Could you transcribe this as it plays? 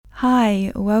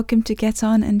Hi, welcome to Get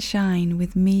On and Shine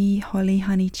with me, Holly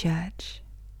Honeychurch.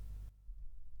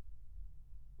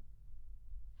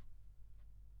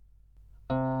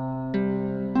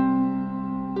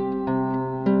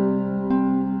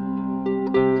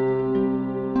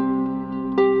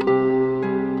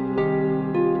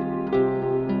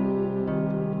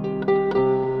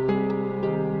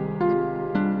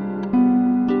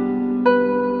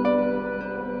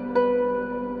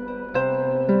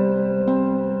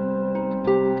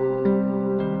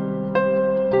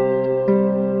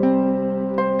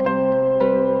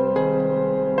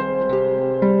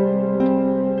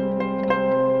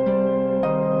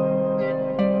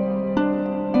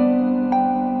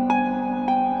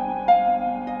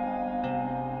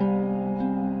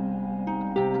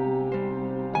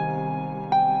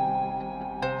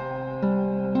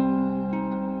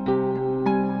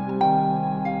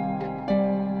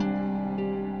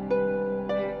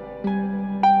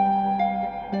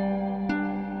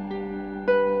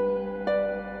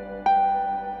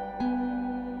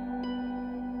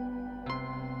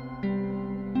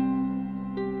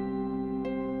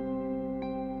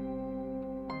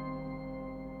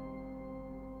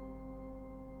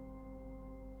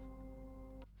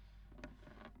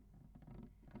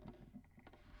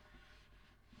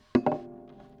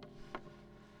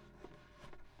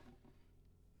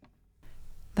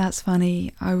 That's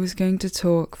funny. I was going to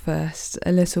talk first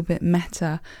a little bit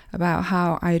meta about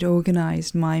how I'd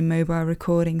organised my mobile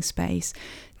recording space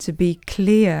to be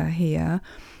clear here,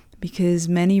 because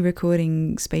many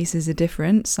recording spaces are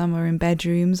different. Some are in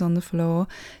bedrooms on the floor,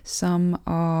 some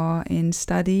are in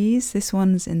studies. This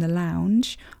one's in the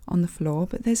lounge on the floor,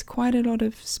 but there's quite a lot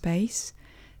of space.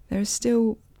 There's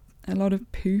still a lot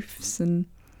of poofs and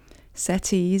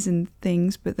settees and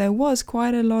things, but there was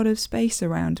quite a lot of space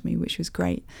around me, which was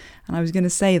great. And I was going to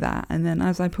say that, and then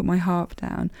as I put my harp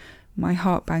down, my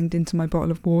heart banged into my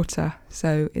bottle of water,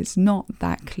 so it's not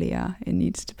that clear. It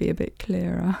needs to be a bit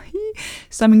clearer.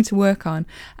 Something to work on.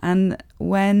 And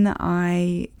when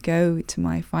I go to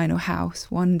my final house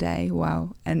one day,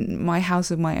 and my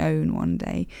house of my own one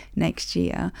day next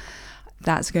year,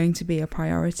 that's going to be a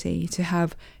priority, to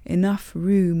have enough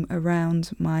room around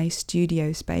my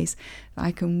studio space that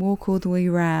I can walk all the way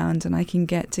around and I can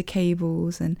get to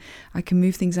cables and I can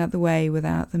move things out the way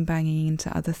without them banging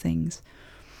into other things.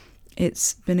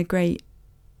 It's been a great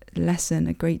lesson,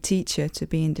 a great teacher to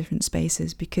be in different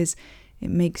spaces, because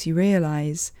it makes you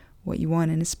realise what you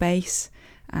want in a space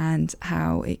and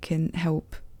how it can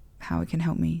help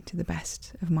me to the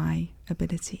best of my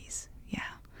abilities. Yeah.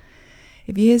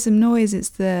 If you hear some noise, it's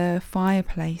the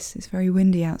fireplace. It's very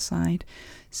windy outside,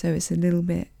 so it's a little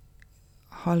bit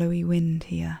hollowy wind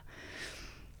here.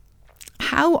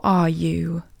 How are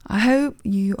you? I hope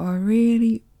you are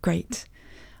really great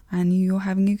and you're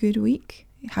having a good week.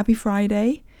 Happy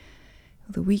Friday.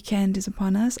 The weekend is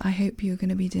upon us. I hope you're going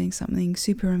to be doing something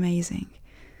super amazing.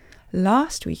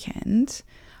 Last weekend,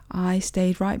 I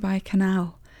stayed right by a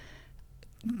canal.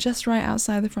 Just right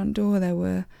outside the front door, there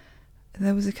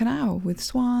was a canal with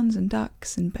swans and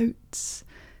ducks and boats,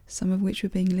 some of which were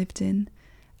being lived in.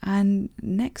 And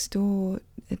next door,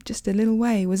 just a little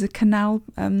way, was a canal,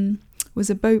 was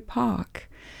a boat park.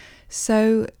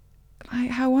 So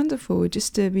how wonderful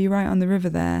just to be right on the river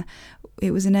there.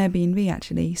 It was an Airbnb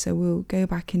actually, so we'll go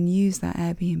back and use that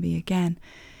Airbnb again.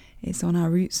 It's on our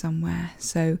route somewhere.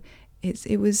 So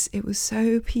it was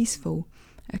so peaceful.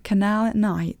 A canal at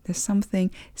night, there's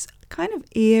something, it's kind of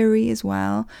eerie as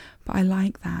well, but I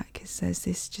like that because there's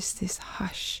this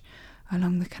hush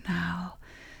along the canal.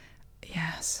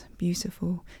 Yes,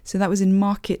 beautiful. So that was in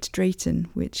Market Drayton,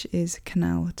 which is a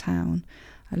canal town.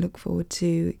 I look forward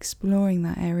to exploring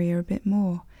that area a bit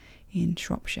more in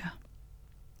Shropshire.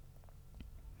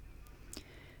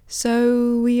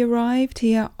 So we arrived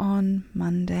here on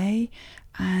Monday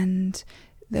and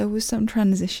there was some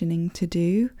transitioning to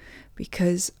do,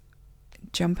 because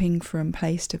jumping from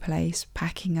place to place,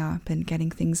 packing up and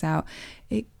getting things out,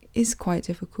 it is quite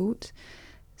difficult.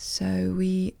 So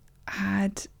we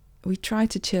tried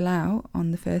to chill out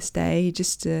on the first day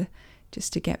just to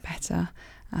get better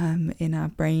in our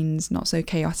brains, not so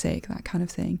chaotic, that kind of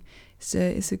thing. So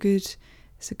it's a good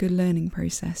learning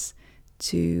process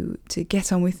to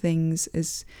get on with things,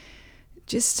 as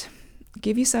just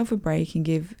give yourself a break and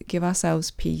give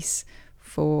ourselves peace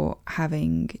for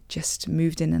having just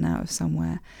moved in and out of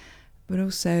somewhere, but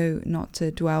also not to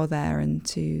dwell there and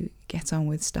to get on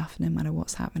with stuff no matter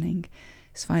what's happening.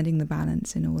 It's finding the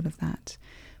balance in all of that.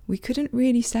 We couldn't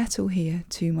really settle here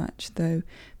too much though,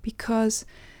 because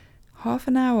half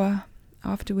an hour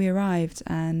after we arrived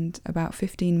and about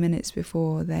 15 minutes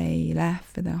before they left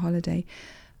for their holiday,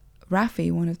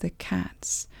 Rafi, one of the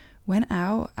cats, went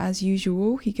out as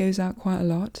usual. He goes out quite a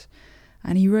lot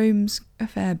and he roams a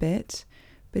fair bit,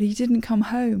 but he didn't come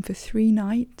home for 3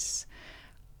 nights,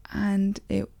 and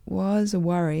it was a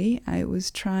worry. I was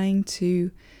trying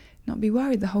to not be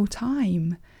worried the whole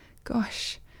time.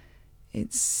 Gosh,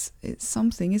 it's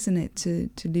something, isn't it, to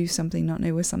lose something, not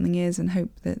know where something is, and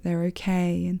hope that they're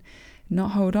okay and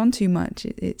not hold on too much.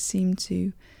 It seemed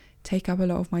to take up a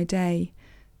lot of my day.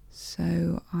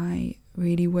 So I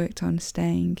really worked on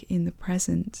staying in the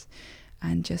present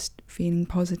and just feeling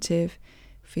positive,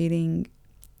 feeling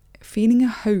a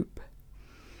hope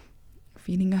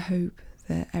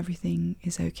that everything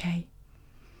is okay.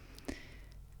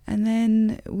 And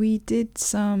then we did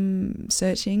some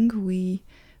searching. We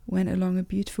went along a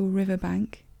beautiful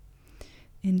riverbank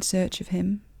in search of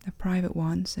him, a private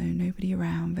one, so nobody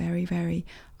around, very, very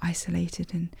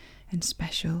isolated and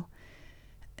special.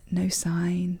 No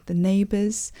sign. The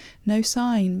neighbours, no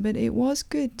sign, but it was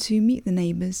good to meet the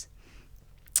neighbours,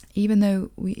 even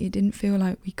though it didn't feel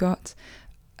like we got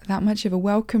that much of a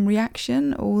welcome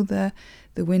reaction. All the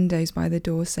windows by the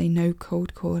door say no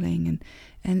cold calling,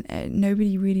 and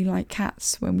nobody really liked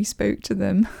cats when we spoke to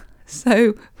them.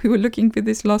 So we were looking for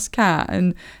this lost cat,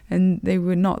 and they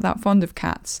were not that fond of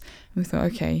cats. And we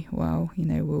thought, okay, well,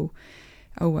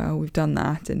 we've done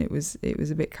that, and it was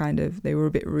a bit kind of, they were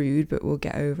a bit rude, but we'll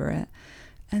get over it.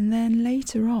 And then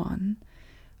later on,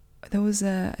 there was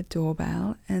a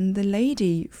doorbell, and the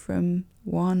lady from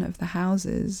one of the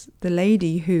houses, the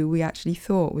lady who we actually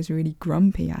thought was really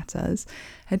grumpy at us,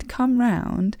 had come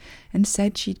round and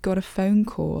said she'd got a phone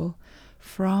call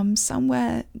from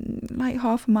somewhere like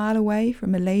half a mile away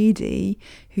from a lady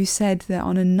who said that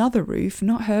on another roof,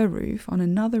 not her roof, on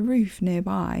another roof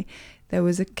nearby, there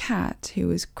was a cat who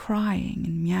was crying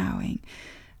and meowing.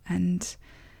 And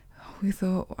we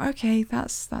thought, okay,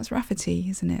 that's Rafferty,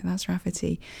 isn't it? That's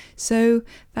Rafferty. So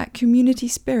that community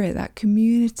spirit, that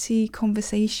community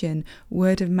conversation,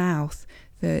 word of mouth,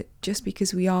 that just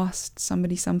because we asked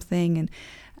somebody something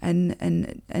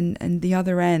and the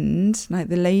other end, like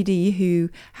the lady who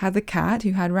had the cat,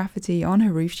 who had Rafferty on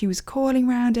her roof, she was calling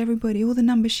round everybody, all the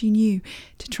numbers she knew,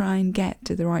 to try and get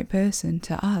to the right person,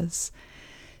 to us.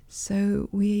 So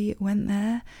we went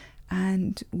there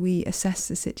and we assessed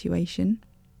the situation.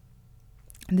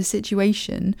 And the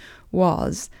situation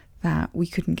was that we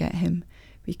couldn't get him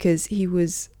because he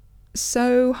was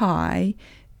so high.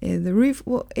 The roof,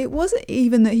 well, it wasn't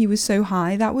even that he was so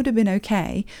high, that would have been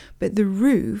okay, but the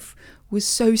roof was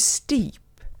so steep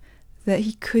that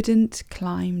he couldn't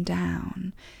climb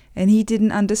down. And he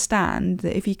didn't understand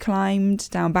that if he climbed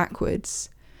down backwards,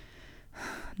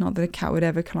 not that a cat would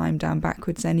ever climb down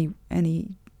backwards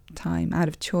any time out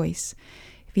of choice.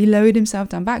 If he lowered himself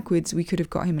down backwards, we could have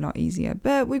got him a lot easier.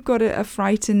 But we've got a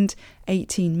frightened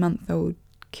 18-month-old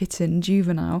kitten,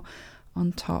 juvenile,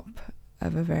 on top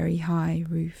of a very high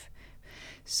roof.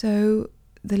 So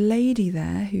the lady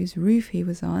there whose roof he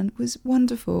was on was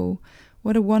wonderful.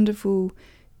 What a wonderful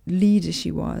leader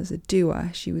she was, a doer.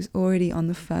 She was already on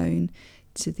the phone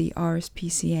to the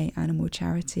RSPCA animal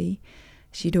charity.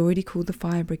 She'd already called the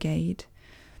fire brigade.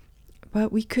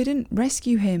 But we couldn't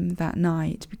rescue him that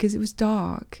night because it was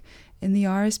dark, and the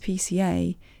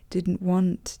RSPCA didn't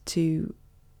want to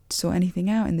sort anything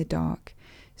out in the dark.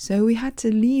 So we had to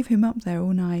leave him up there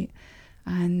all night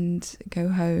and go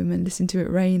home and listen to it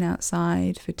rain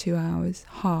outside for 2 hours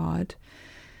hard,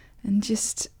 and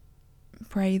just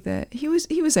pray that he was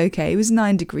okay. It was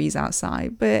 9 degrees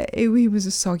outside, but he was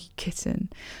a soggy kitten.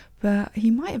 But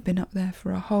he might have been up there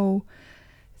for a whole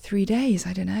 3 days,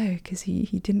 I don't know, because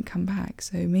he didn't come back,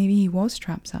 so maybe he was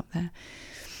trapped up there.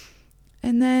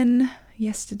 And then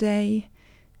yesterday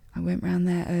I went round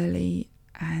there early,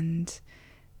 and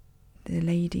the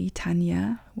lady,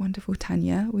 Tanya, wonderful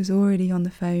Tanya, was already on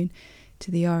the phone to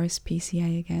the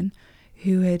RSPCA again,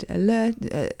 who had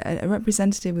alerted, a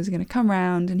representative was going to come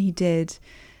round, and he did,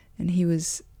 and he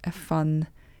was a fun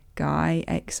guy,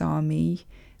 ex-army,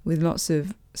 with lots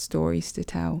of stories to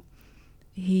tell.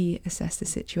 He assessed the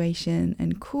situation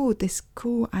and called this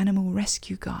cool animal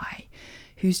rescue guy,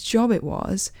 whose job it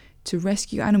was to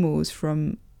rescue animals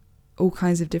from all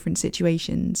kinds of different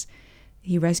situations.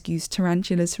 He rescues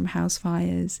tarantulas from house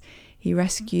fires. He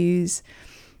rescues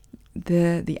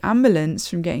the ambulance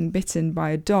from getting bitten by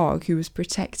a dog who was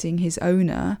protecting his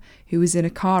owner, who was in a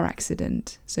car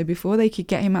accident. So before they could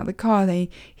get him out of the car,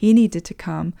 he needed to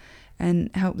come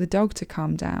and help the dog to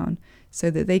calm down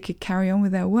so that they could carry on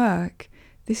with their work.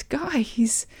 This guy,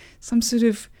 he's some sort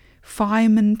of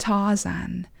fireman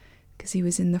Tarzan, because he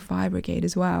was in the fire brigade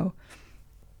as well.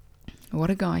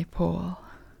 What a guy, Paul.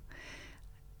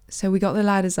 So we got the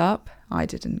ladders up. I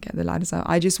didn't get the ladders up.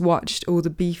 I just watched all the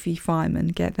beefy firemen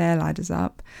get their ladders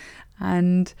up.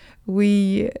 And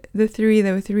there were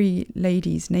three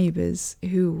ladies, neighbours,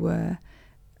 who were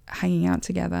hanging out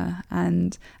together.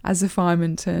 And as the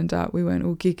firemen turned up, we went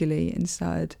all giggly and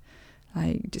started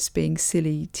like just being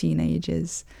silly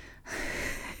teenagers.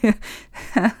 It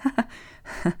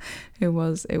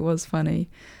was funny.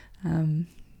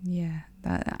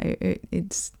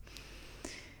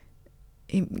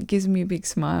 It gives me a big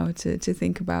smile to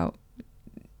think about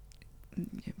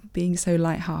being so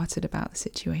light-hearted about the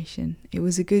situation. It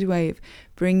was a good way of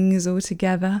bringing us all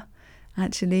together,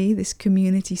 actually, this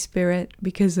community spirit,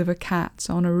 because of a cat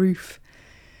on a roof.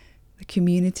 The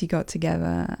community got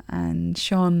together and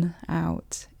shone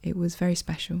out. It was very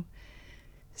special.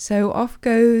 So off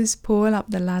goes Paul up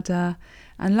the ladder,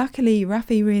 and luckily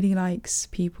Rafi really likes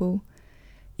people,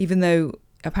 even though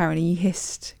apparently he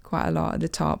hissed quite a lot at the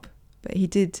top. But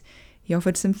he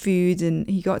offered some food, and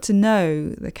he got to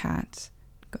know the cat,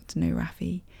 got to know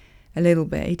Rafi a little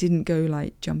bit. He didn't go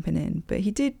like jumping in, but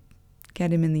he did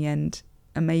get him in the end,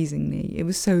 amazingly. It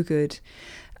was so good.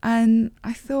 And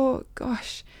I thought,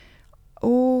 gosh,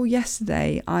 all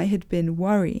yesterday I had been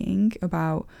worrying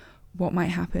about what might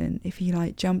happen if he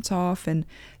like jumped off and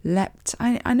leapt.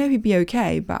 I know he'd be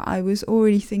okay, but I was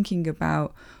already thinking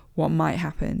about what might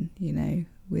happen,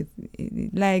 with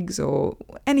legs or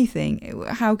anything.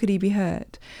 How could he be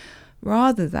hurt?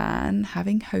 Rather than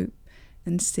having hope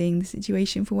and seeing the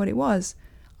situation for what it was.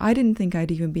 I didn't think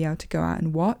I'd even be able to go out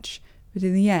and watch, but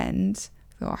in the end,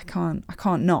 I thought, I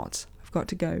can't not. I've got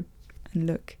to go and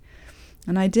look.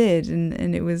 And I did,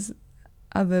 and it was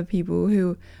other people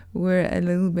who were a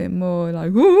little bit more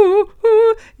like, ooh,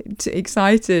 ooh,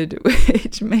 excited,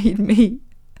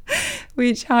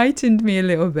 which heightened me a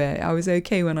little bit. I was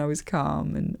okay when I was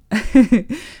calm,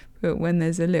 but when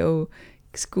there's a little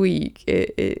squeak,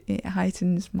 it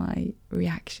heightens my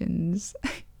reactions.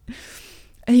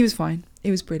 And he was fine. It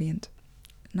was brilliant.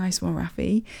 Nice one,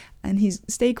 Rafi. And he's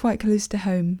stayed quite close to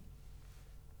home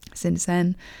since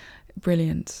then.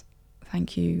 Brilliant.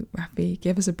 Thank you, Rafi.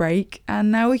 Give us a break.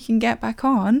 And now we can get back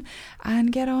on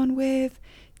and get on with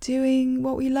doing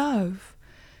what we love.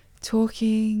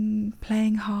 Talking,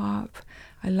 playing harp.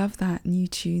 I love that new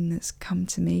tune that's come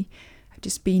to me. I've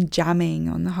just been jamming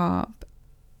on the harp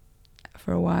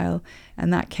for a while,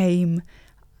 and that came,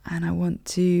 and I want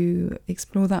to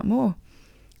explore that more.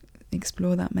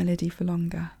 Explore that melody for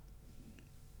longer.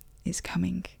 It's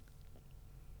coming.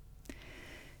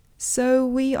 So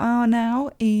we are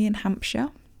now in Hampshire,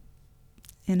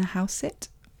 in a house sit.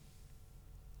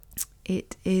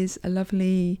 It is a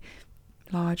lovely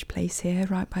large place here,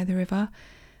 right by the river.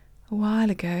 A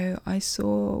while ago, we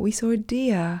saw a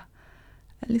deer,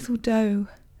 a little doe.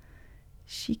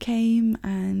 She came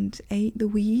and ate the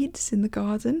weeds in the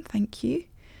garden, thank you,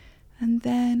 and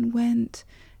then went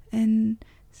and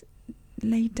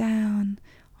lay down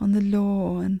on the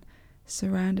lawn,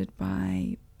 surrounded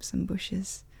by some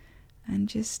bushes, and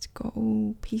just got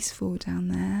all peaceful down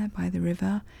there by the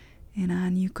river in our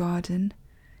new garden.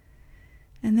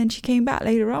 And then she came back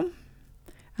later on,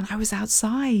 and I was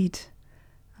outside,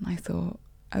 and I thought,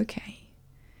 okay,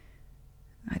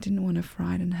 I didn't want to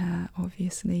frighten her,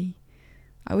 obviously.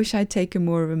 I wish I'd taken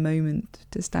more of a moment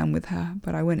to stand with her,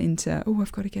 but I went into,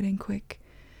 I've got to get in quick.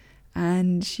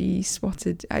 And she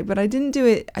spotted, but I didn't do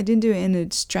it in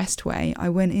a stressed way. I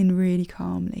went in really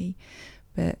calmly,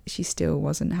 but she still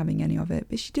wasn't having any of it.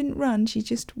 But she didn't run, she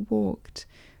just walked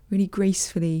really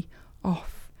gracefully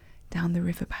off down the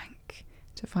riverbank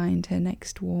to find her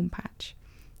next warm patch.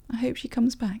 I hope she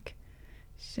comes back.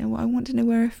 So I want to know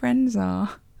where her friends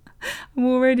are. I'm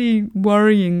already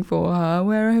worrying for her.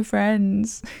 Where are her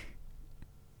friends?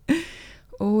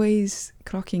 Always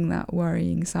clocking that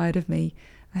worrying side of me.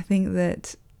 I think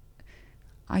that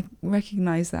I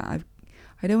recognise that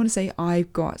I don't want to say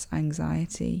I've got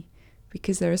anxiety,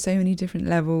 because there are so many different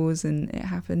levels and it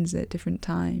happens at different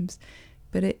times,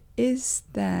 but it is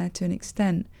there to an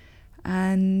extent,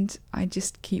 and I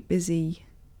just keep busy.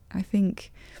 I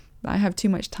think that I have too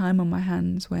much time on my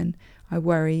hands when I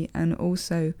worry, and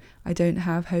also I don't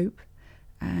have hope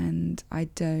and I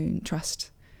don't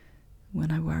trust when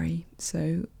I worry.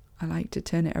 So I like to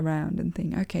turn it around and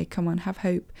think, okay, come on, have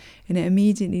hope. And it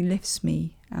immediately lifts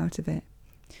me out of it.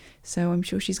 So I'm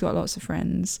sure she's got lots of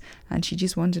friends, and she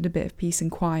just wanted a bit of peace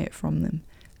and quiet from them.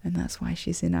 And that's why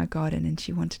she's in our garden, and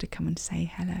she wanted to come and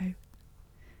say hello.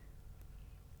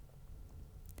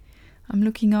 I'm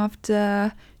looking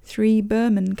after 3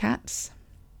 Burman cats.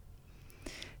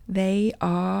 They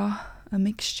are a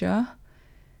mixture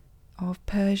of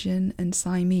Persian and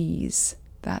Siamese.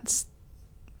 That's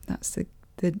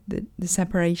the the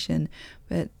separation,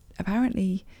 but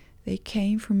apparently they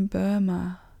came from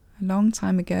Burma a long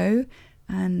time ago,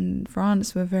 and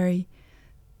France were very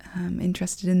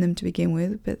interested in them to begin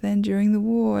with, but then during the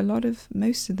war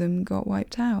most of them got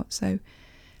wiped out, so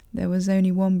there was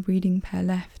only one breeding pair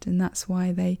left, and that's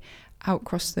why they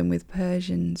outcrossed them with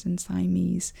Persians and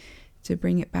Siamese to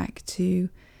bring it back to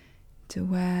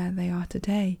where they are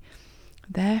today.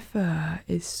 Their fur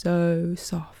is so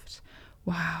soft.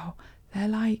 Wow, they're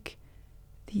like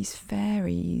these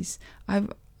fairies.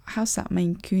 I've house sat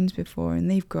Maine Coons before,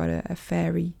 and they've got a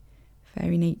fairy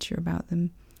nature about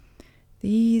them.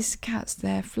 These cats,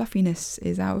 their fluffiness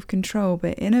is out of control,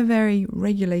 but in a very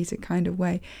regulated kind of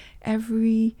way.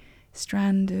 Every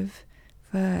strand of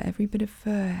fur, every bit of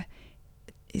fur,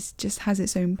 just has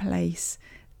its own place.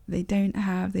 They don't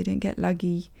get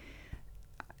luggy.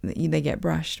 They get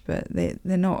brushed, but they're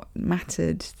not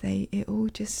matted. It all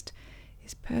just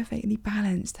is perfectly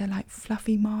balanced. They're like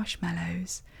fluffy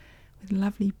marshmallows with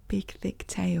lovely big thick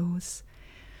tails,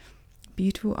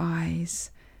 beautiful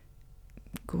eyes,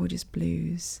 gorgeous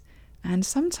blues, and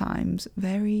sometimes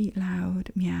very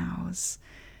loud meows.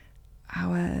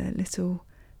 Our little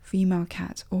female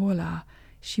cat, Orla,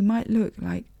 she might look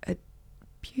like a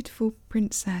beautiful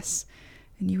princess,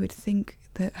 and you would think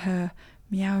that her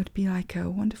meow would be like a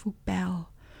wonderful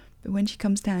bell, but when she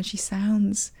comes down she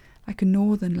sounds like a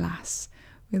northern lass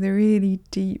with a really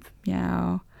deep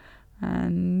meow,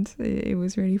 and it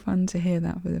was really fun to hear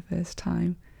that for the first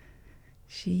time.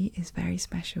 She is very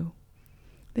special.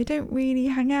 They don't really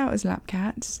hang out as lap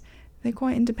cats. They're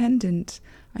quite independent.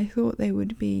 I thought they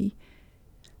would be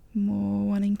more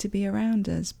wanting to be around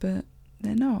us, but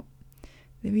they're not.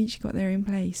 They've each got their own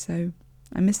place, so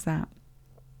I miss that.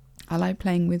 I like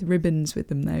playing with ribbons with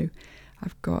them though.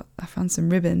 I found some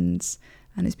ribbons,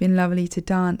 and it's been lovely to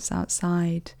dance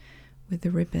outside with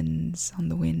the ribbons on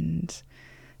the wind.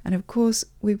 And of course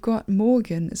we've got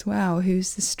Morgan as well,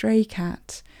 who's the stray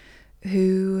cat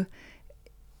who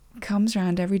comes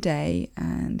round every day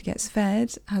and gets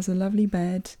fed, has a lovely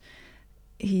bed.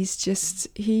 He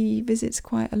visits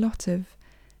quite a lot of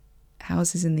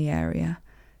houses in the area,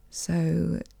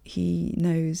 so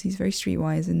he's very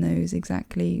streetwise and knows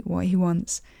exactly what he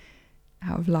wants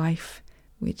out of life,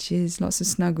 which is lots of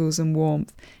snuggles and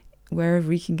warmth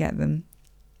wherever he can get them.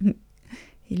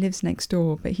 He lives next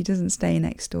door, but he doesn't stay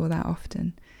next door that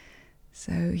often,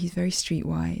 so he's very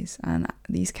streetwise, and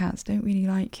these cats don't really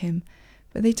like him,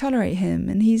 but they tolerate him,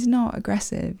 and he's not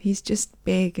aggressive. He's just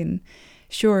big and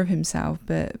sure of himself,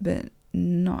 but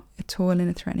not at all in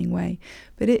a threatening way.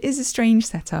 But it is a strange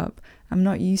setup. I'm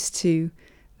not used to,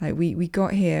 like, we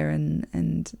got here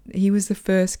and he was the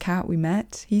first cat we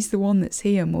met. He's the one that's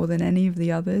here more than any of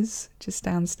the others, just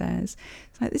downstairs.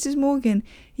 It's like, this is Morgan.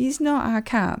 He's not our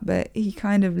cat, but he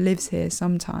kind of lives here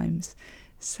sometimes.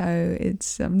 So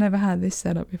I've never had this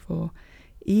setup before.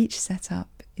 Each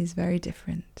setup is very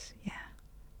different, yeah.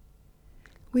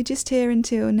 We're just here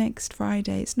until next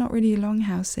Friday. It's not really a long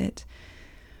house sit,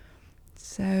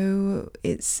 so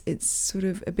it's sort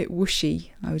of a bit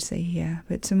whooshy, I would say, here.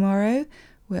 But tomorrow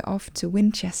we're off to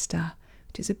Winchester,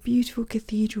 which is a beautiful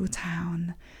cathedral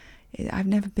town. I've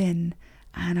never been,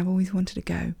 and I've always wanted to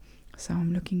go, so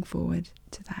I'm looking forward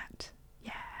to that.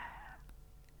 Yeah.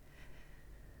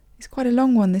 It's quite a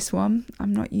long one, this one.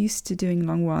 I'm not used to doing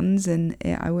long ones, and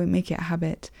I won't make it a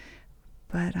habit,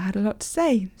 but I had a lot to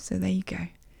say, so there you go.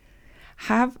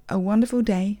 Have a wonderful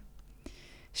day.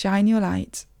 Shine your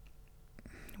light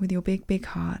with your big, big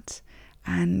heart,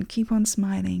 and keep on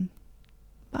smiling.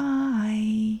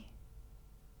 Bye.